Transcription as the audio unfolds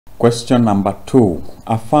Question number 2.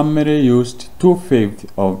 A family used 2/5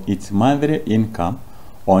 of its monthly income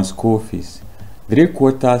on school fees.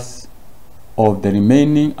 3/4 of the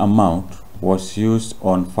remaining amount was used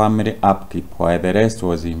on family upkeep, while the rest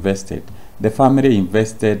was invested. The family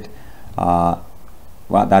invested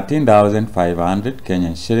 13,500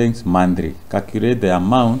 Kenyan shillings monthly. Calculate the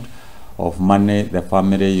amount of money the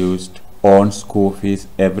family used on school fees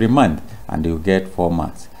every month, and you get 4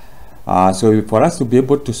 marks. So for us to be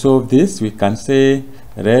able to solve this, we can say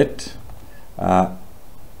let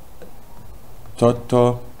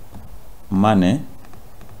total money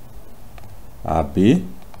be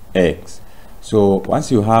X. So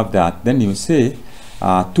once you have that, then you say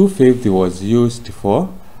 2/5 was used for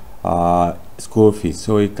school fees.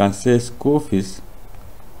 So you can say school fees,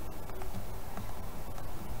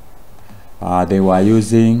 they were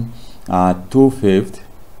using 2/5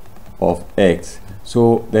 of X.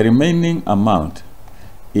 So the remaining amount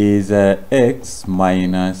is X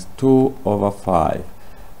minus 2/5.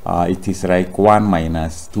 It is like 1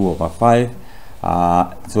 minus 2/5.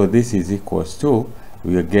 So this is equals to,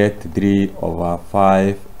 we will get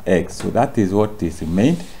 3/5X. So that is what is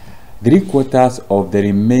remained. 3/4 of the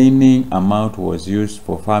remaining amount was used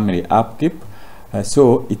for family upkeep.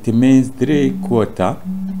 So it means 3/4,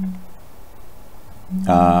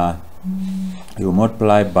 you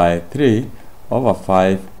multiply by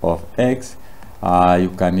 3/5 of X. You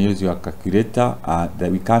can use your calculator, that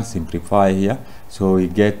we can simplify here. So we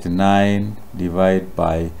get 9 divided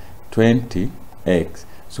by 20X.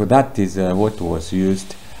 So that is what was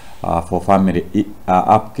used for family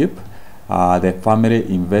upkeep. The family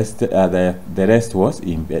invested, the rest was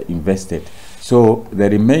invested. So the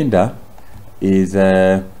remainder is,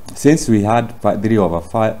 since we had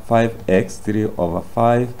 3/5X,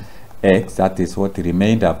 3/5X, that is what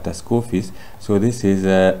remained after school fees. So this is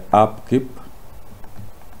upkeep.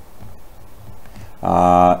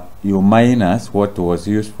 You minus what was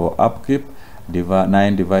used for upkeep,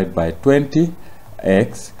 9 divided by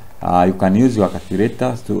 20X. You can use your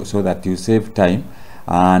calculator so that you save time,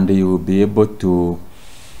 and you will be able to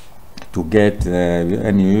get,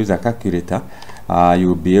 when you use a calculator, you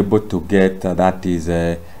will be able to get, that is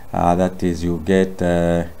you get,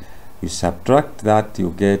 you subtract that, you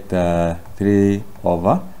get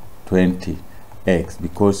 3/20X,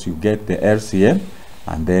 because you get the LCM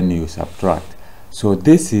and then you subtract. So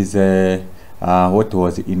this is what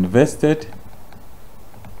was invested.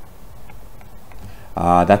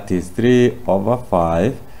 That is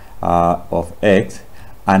 3/5 of X,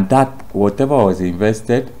 and that whatever was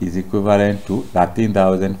invested is equivalent to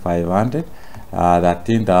 13,500.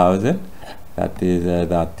 13,000, that is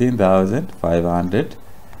 13,500.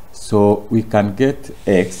 So we can get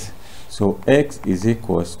X. So X is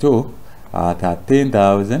equals to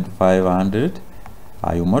 13,500.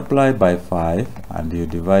 You multiply by 5 and you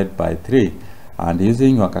divide by 3, and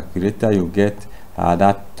using your calculator you get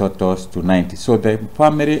that totals to 90. So the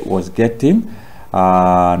family was getting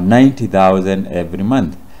 90,000 every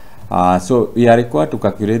month. So we are required to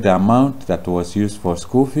calculate the amount that was used for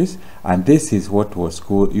school fees, and this is what was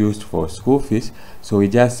used for school fees. So we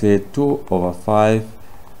just say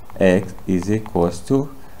 2/5X is equals to,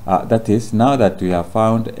 that is, now that we have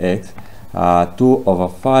found X,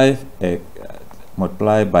 2/5X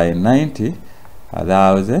multiplied by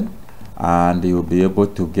 90,000, and you'll be able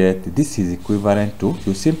to get, this is equivalent to,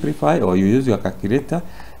 you simplify or you use your calculator,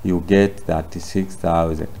 you get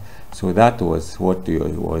 36,000. So that was what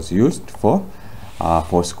was used for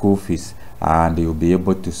school fees, and you'll be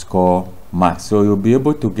able to score marks. So you'll be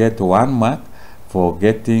able to get 1 mark for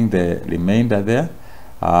getting the remainder there.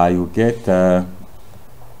 You get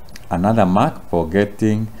another mark for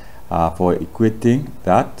getting, for equating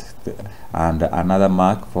that, and another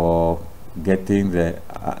mark for getting the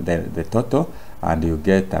total, and you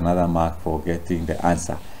get another mark for getting the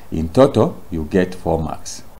answer. In total, you get 4 marks.